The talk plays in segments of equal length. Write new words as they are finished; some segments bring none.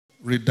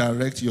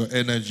redirect your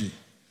energy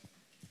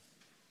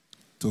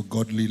to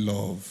godly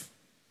love.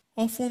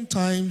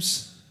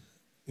 Oftentimes,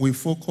 we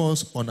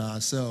focus on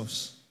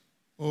ourselves.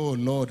 Oh,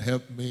 Lord,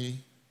 help me.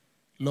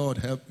 Lord,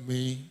 help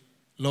me.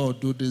 Lord,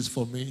 do this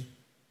for me.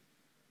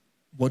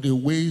 But the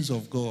ways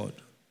of God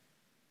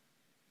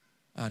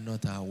are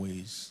not our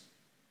ways.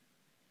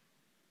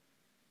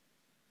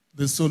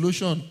 The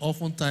solution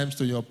oftentimes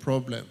to your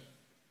problem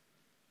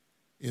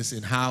is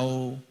in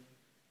how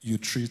you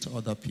treat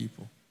other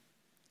people.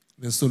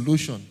 The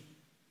solution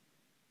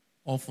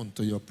often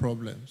to your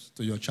problems,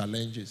 to your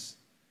challenges,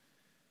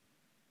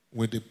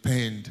 will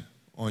depend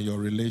on your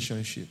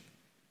relationship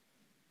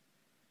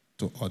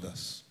to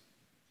others.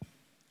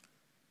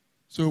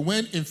 So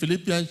when in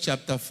Philippians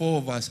chapter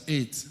 4, verse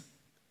 8,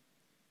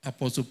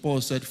 Apostle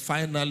Paul said,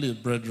 finally,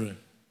 brethren,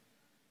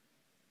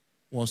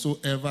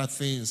 whatsoever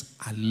things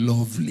are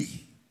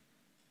lovely,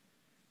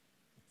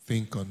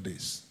 think on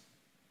this.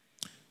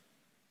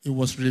 It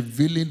was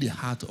revealing the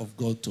heart of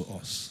God to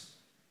us.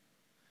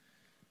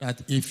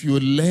 That if you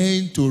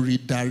learn to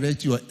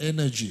redirect your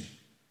energy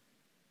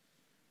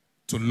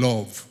to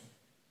love,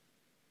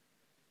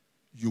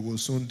 you will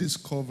soon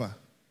discover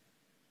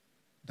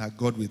that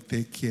God will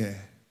take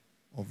care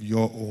of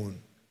your own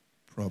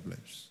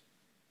problems.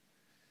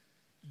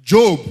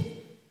 Job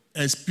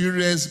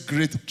experienced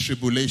great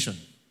tribulation.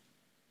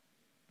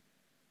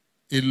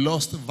 He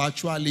lost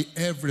virtually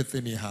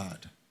everything he had.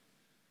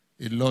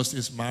 He lost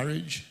his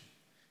marriage.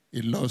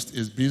 He lost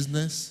his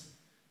business.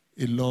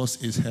 He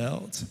lost his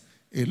health.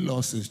 He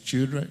lost his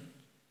children.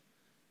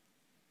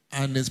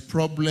 And his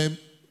problem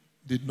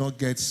did not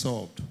get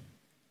solved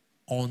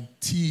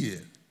until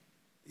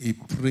he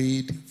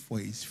prayed for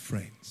his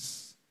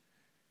friends.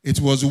 It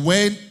was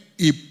when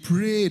he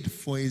prayed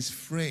for his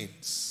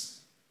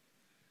friends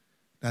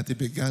that he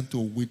began to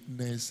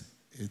witness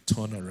a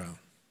turnaround.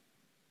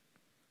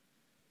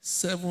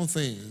 7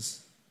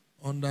 things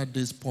under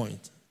this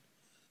point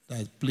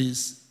that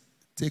please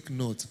take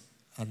note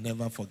and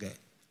never forget.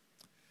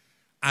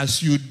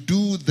 As you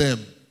do them,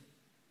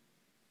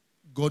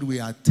 God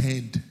will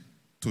attend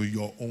to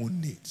your own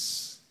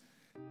needs.